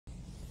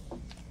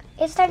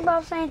it's Tech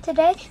Bob saying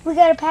today we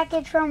got a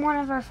package from one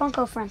of our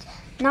Funko friends.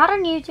 Not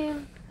on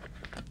YouTube,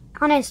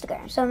 on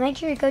Instagram. So make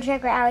sure you go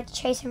check her out. It's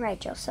Chase and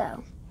Rachel.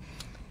 So,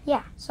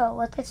 yeah. So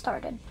let's get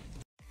started.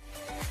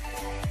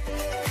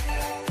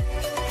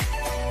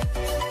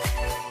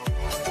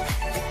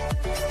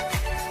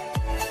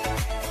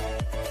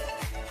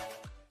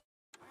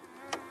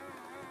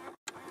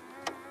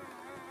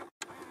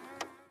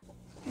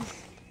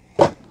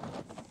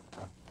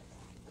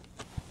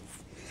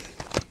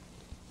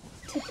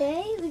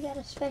 Today we got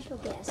a special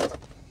guest.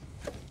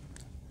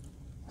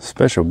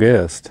 Special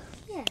guest?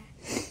 Yeah.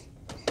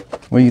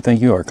 What do you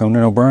think you are,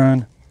 Conan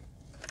O'Brien?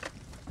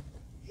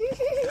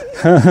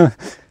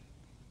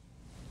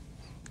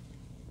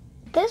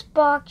 This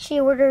box she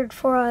ordered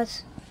for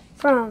us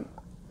from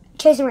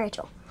Chase and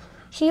Rachel.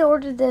 She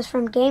ordered this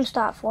from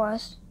GameStop for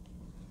us.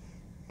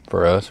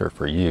 For us or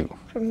for you?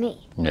 For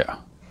me. Yeah.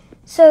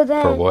 So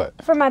then, for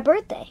what? For my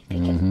birthday.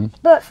 Mm-hmm.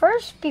 But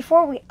first,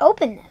 before we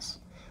open this,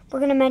 we're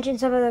gonna mention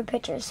some of the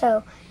pictures,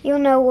 so you'll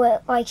know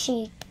what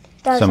she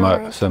does on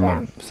her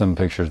Instagram. Some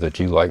pictures that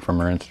you like from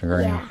her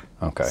Instagram. Yeah.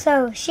 Okay.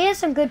 So she has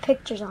some good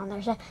pictures on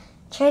there. So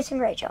Chase and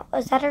Rachel,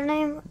 is that her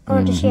name,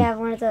 or does she have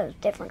one of those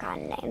different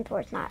kind of names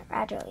where it's not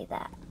actually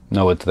that?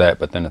 No, it's that,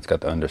 but then it's got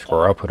the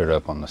underscore. I'll put it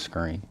up on the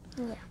screen,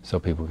 so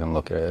people can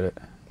look at it.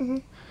 Mm-hmm.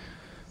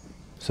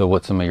 So,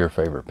 what's some of your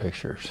favorite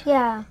pictures?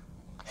 Yeah.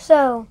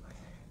 So,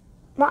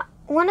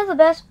 one of the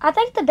best. I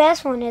think the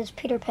best one is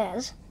Peter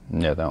Pez.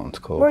 Yeah, that one's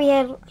cool. Where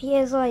he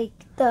has like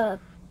the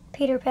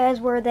Peter Pez,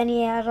 where then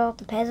he has all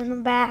the Pez in the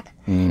back.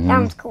 Mm-hmm. That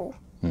one's cool.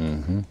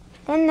 Mm-hmm.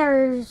 Then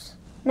there's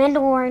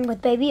Mandalorian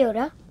with Baby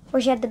Yoda, where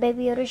she had the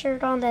Baby Yoda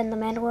shirt on, then the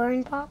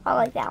Mandalorian pop. I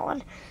like that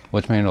one.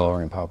 Which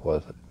Mandalorian pop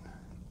was it?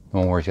 The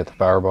one where he's got the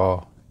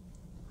fireball?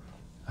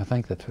 I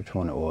think that's which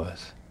one it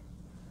was.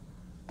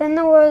 Then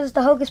there was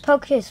the Hocus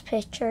Pocus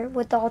picture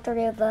with all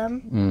three of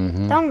them.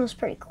 Mm-hmm. That one was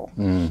pretty cool.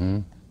 Mm-hmm.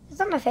 It's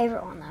not my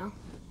favorite one, though.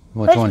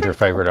 Which one's your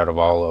favorite out of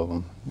all of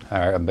them?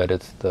 I bet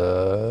it's the...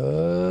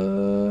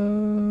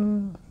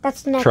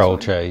 That's the next Troll one.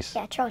 Chase.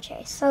 Yeah, Troll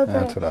Chase. So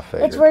that's what I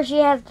figured. It's where she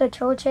has the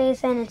Troll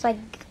Chase, and it's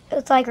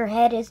like her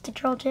head is the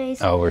Troll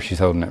Chase. Oh, where she's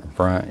holding it in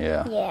front?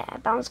 Yeah. Yeah,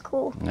 that was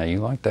cool. Now, you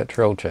like that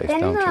Troll Chase, Then,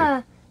 don't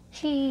you?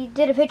 she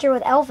did a picture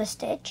with Elvis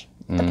Stitch,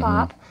 the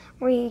pop,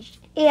 where he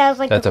has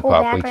like that's the cool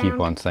a pop background. we keep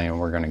on saying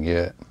we're going to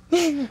get.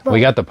 We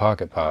got the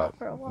pocket pop,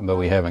 but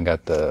we haven't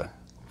got the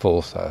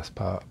full-size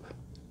pop.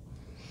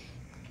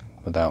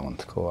 But that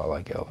one's cool. I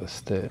like Elvis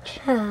Stitch.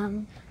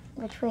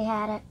 Which we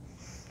had it.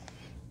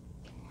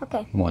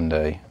 Okay. One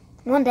day.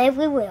 One day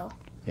we will.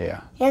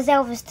 Yeah. He has the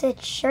Elvis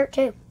Stitch shirt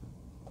too.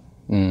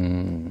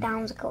 Mm. That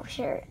one's a cool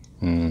shirt.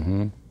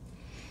 Mm-hmm.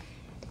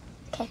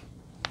 Okay.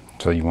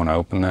 So you want to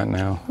open that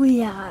now?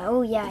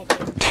 Oh yeah, I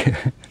do.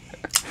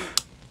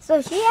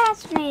 So she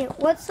asked me,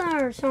 what's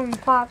some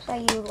pops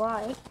that you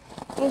like?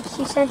 And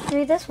she sent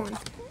me this one.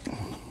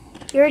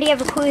 You already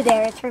have a clue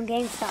there. It's from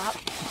GameStop.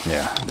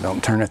 Yeah,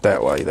 don't turn it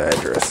that way. The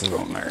address is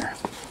on there.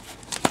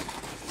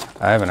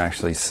 I haven't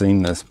actually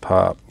seen this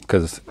pop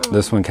because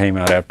this one came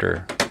out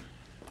after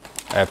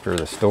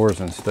the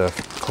stores and stuff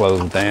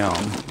closed down,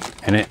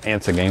 and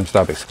it's a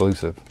GameStop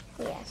exclusive.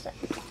 Yeah, so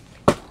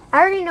I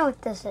already know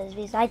what this is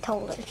because I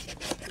told her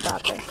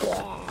about this.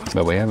 Yeah.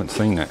 But we haven't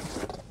seen it.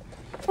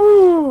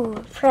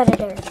 Ooh,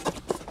 Predator.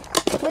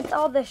 With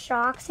all the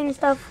shocks and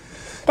stuff.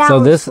 That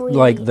so this,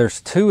 sweet. there's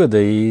two of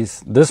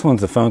these. This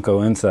one's a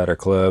Funko Insider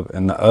Club,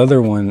 and the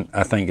other one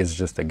I think is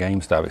just a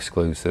GameStop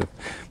exclusive.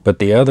 But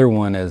the other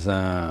one is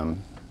Arnold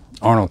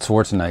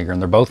Schwarzenegger,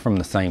 and they're both from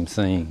the same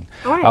scene.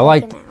 I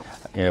like.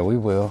 Yeah, we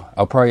will.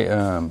 I'll probably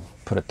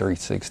put a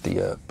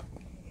 360 up.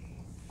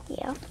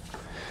 Yeah.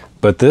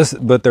 But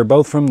they're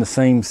both from the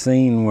same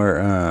scene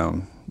where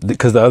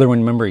because the other one,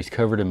 remember, he's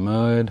covered in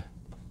mud.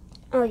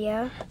 Oh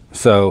yeah.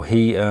 So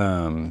he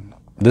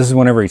this is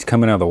whenever he's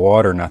coming out of the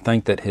water, and I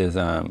think that his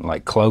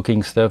like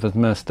cloaking stuff is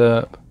messed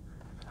up.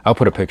 I'll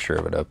put a picture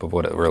of it up of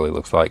what it really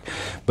looks like.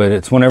 But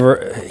it's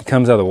whenever he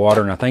comes out of the water,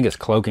 and I think his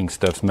cloaking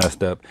stuff's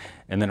messed up.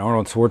 And then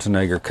Arnold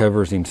Schwarzenegger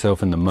covers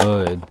himself in the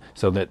mud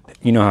so that,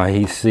 you know how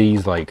he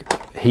sees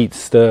like heat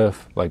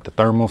stuff, like the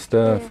thermal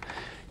stuff.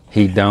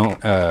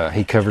 Yeah.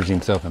 He covers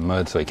himself in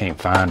mud so he can't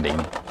find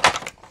him.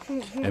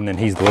 And then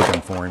he's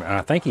looking for him. And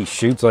I think he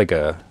shoots like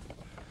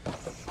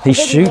he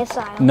sees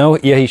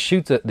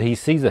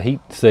a heat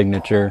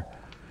signature.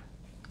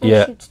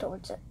 And shoots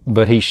towards it.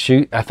 But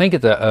I think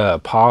it's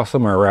a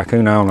possum or a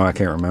raccoon. I don't know. I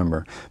can't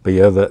remember. But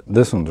yeah,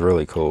 this one's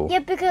really cool. Yeah,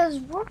 because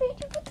where did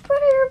you get the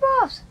Predator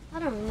box? I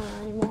don't know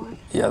anymore.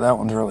 Yeah, that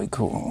one's really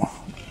cool.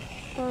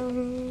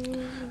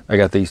 I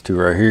got these two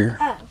right here.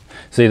 Oh.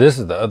 See, this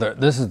is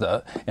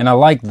and I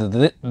like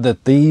that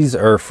these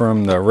are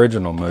from the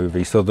original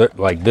movie. So that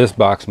like this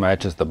box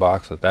matches the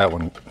box that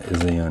one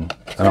is in.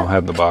 I don't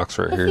have the box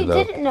right here though.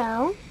 If you didn't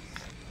know,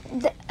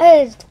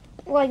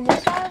 like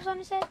this one I was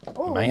gonna say.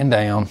 Ooh. Man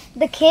down.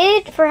 The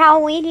kid for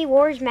Halloween, he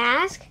wore his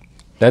mask.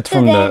 That's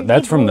from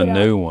the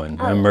new one.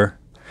 Remember?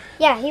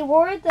 Yeah, he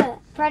wore the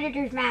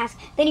Predator's mask.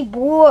 Then he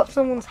blew up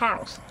someone's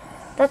house.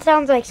 That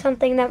sounds like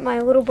something that my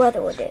little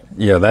brother would do.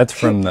 Yeah, that's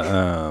from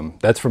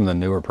the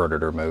newer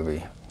Predator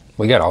movie.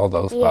 We got all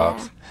those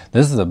pops.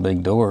 This is a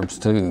big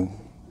Dorbs too.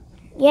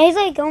 Yeah, he's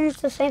like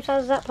almost the same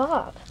size as that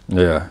pop.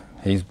 Yeah,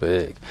 he's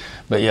big.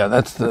 But yeah,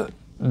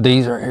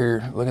 these right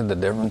here. Look at the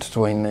difference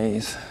between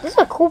these. This is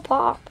a cool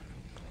pop.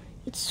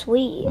 It's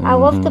sweet. I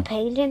love the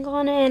painting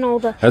on it and all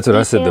the That's what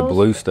details. I said. The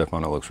blue stuff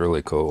on it looks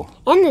really cool.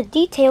 And the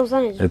details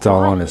on his It's all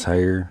on his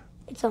hair.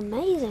 It's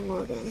amazing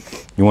looking.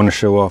 You want to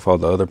show off all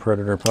the other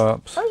Predator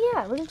pops? Oh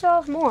yeah, we can show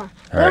off more.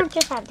 We All right. don't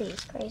just have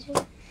these, crazy.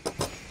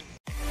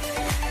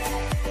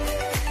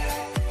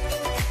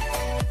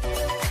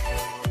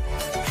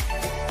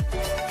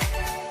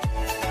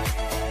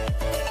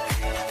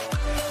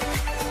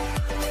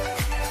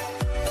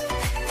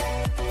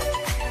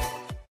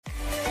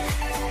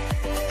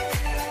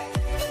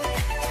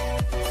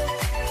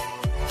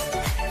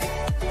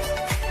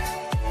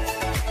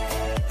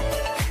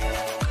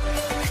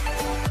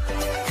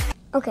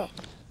 Okay,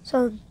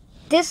 so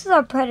this is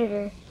our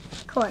Predator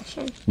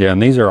collection. Yeah,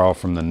 and these are all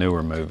from the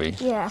newer movie.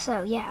 Yeah,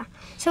 so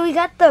we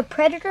got the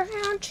Predator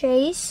Hound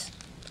Chase.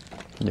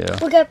 Yeah.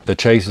 We got The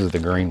Chase is the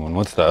green one.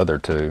 What's the other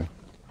two?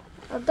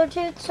 other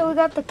two. So we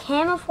got the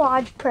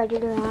Camouflage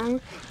Predator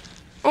Hound,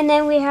 and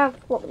then we have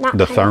not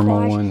The camouflage,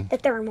 thermal one? The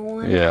thermal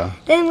one. Yeah.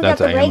 Then we That's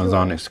got an the regular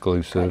Amazon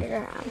exclusive.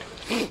 Predator Hound.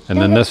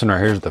 And then this one right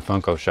here is the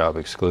Funko Shop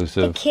The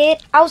exclusive.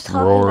 kid. I was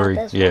talking Rory,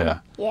 about this yeah.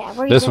 one. Yeah.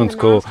 Where This he's in one's the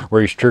cool. mask.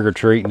 Where he's trick or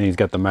treating. He's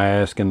got the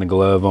mask and the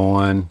glove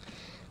on.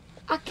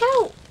 I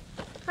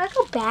like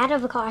how bad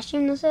of a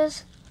costume this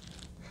is.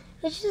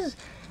 It's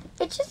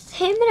just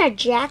him in a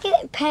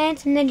jacket,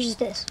 pants, and then just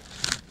this.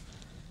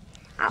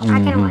 I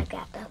kind of like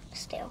that though.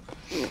 Still.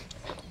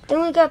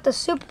 Then we got the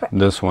Super.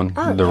 This one,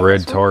 Oh, the yeah, red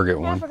this one. target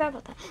Yeah, I one. forgot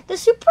about that. The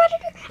Super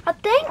Predator. I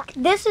think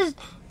this is.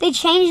 They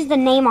changed the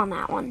name on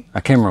that one. I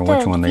can't remember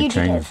which The one they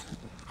Fugitive. changed.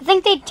 I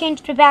think they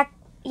changed it back.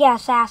 Yeah,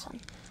 Assassin.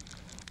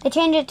 They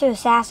changed it to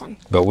Assassin.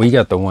 But we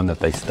got the one that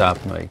they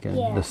stopped making,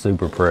 Yeah. the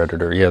Super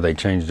Predator. Yeah, they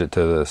changed it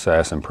to the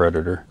Assassin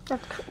Predator.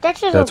 That's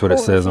just That's a what it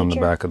cool says on the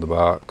feature. back of the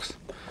box.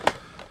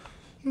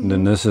 And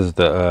then this is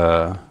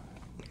the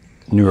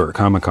New York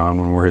Comic Con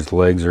one where his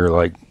legs are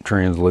like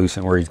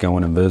translucent, where he's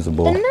going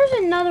invisible. Then there's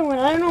another one.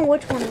 I don't know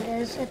which one it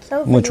is. It's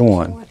so Which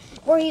one?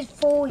 Where he's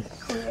fully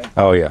clear.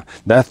 Oh yeah,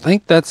 I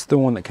think that's the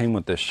one that came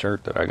with this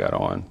shirt that I got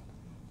on.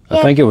 I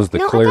Yeah. think it was the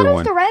No, I clear thought it was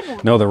one. the red one.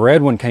 No, the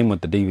red one came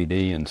with the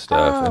DVD and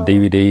stuff. Oh. A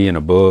DVD and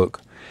a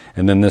book.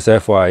 And then this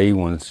FYE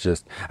one's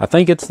just, I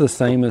think it's the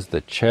same as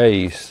the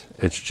Chase.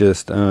 It's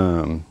just,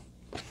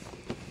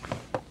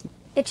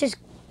 It's just.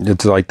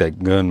 it's like that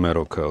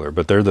gunmetal color,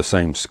 but they're the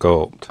same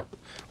sculpt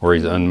where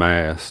he's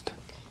unmasked.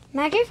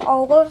 Imagine if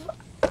all of.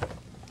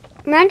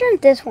 Imagine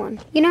this one.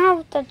 You know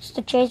how that's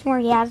the chase where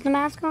he has the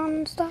mask on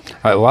and stuff?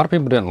 A lot of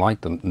people didn't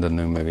like the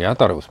new movie. I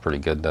thought it was pretty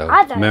good though.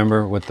 I thought-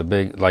 Remember with the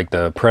big, like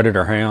the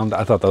Predator Hound?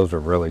 I thought those were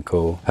really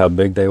cool. How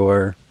big they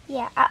were.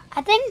 Yeah,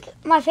 I think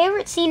my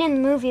favorite scene in the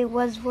movie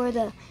was where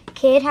the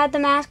kid had the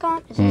mask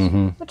on. Is this,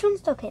 Which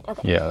one's the kid?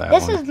 Okay. Yeah, that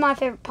This one. is my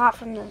favorite part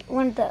from the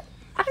one of the.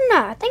 I don't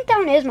know. I think that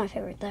one is my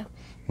favorite though.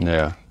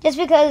 Yeah. Just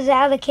because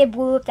how the kid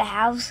blew up the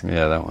house.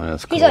 Yeah, that one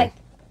is cool. He's like,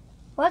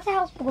 "What the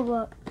house blew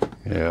up?"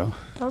 Yeah.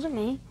 Wasn't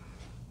me.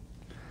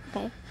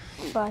 Okay,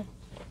 bye.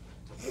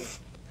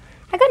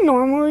 I got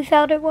normally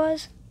felt it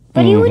was,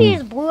 but he would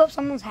just blew up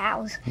someone's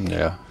house.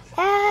 Yeah.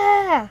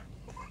 Ah!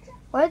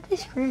 Why are they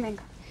screaming?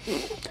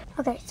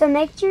 Okay, so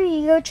make sure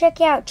you go check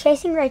out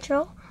Chasing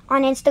Rachel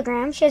on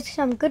Instagram. She has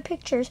some good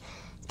pictures.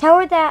 Tell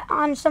her that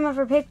on some of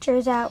her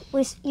pictures that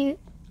we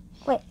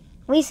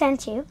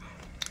sent you.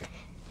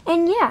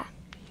 And yeah.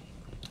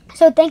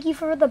 So thank you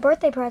for the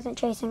birthday present,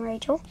 Chasing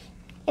Rachel.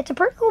 It's a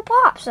pretty cool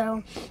pop,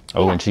 so.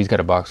 Oh, Yeah. and she's got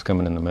a box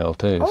coming in the mail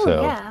too. Oh,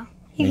 so yeah.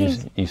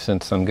 you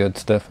sent some good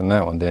stuff in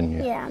that one, didn't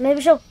you? Yeah, maybe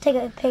she'll take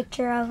a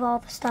picture of all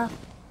the stuff.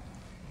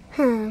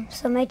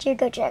 So make sure you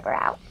go check her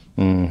out.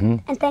 Mm-hmm.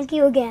 And thank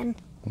you again.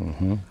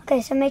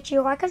 Okay, so make sure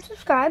you like and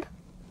subscribe.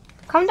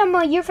 Comment down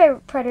below your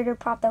favorite Predator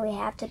pop that we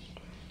have.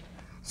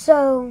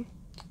 So,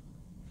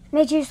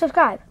 make sure you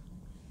subscribe.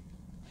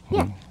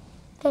 Yeah.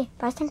 Okay,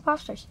 bye, Stink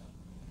Fosters.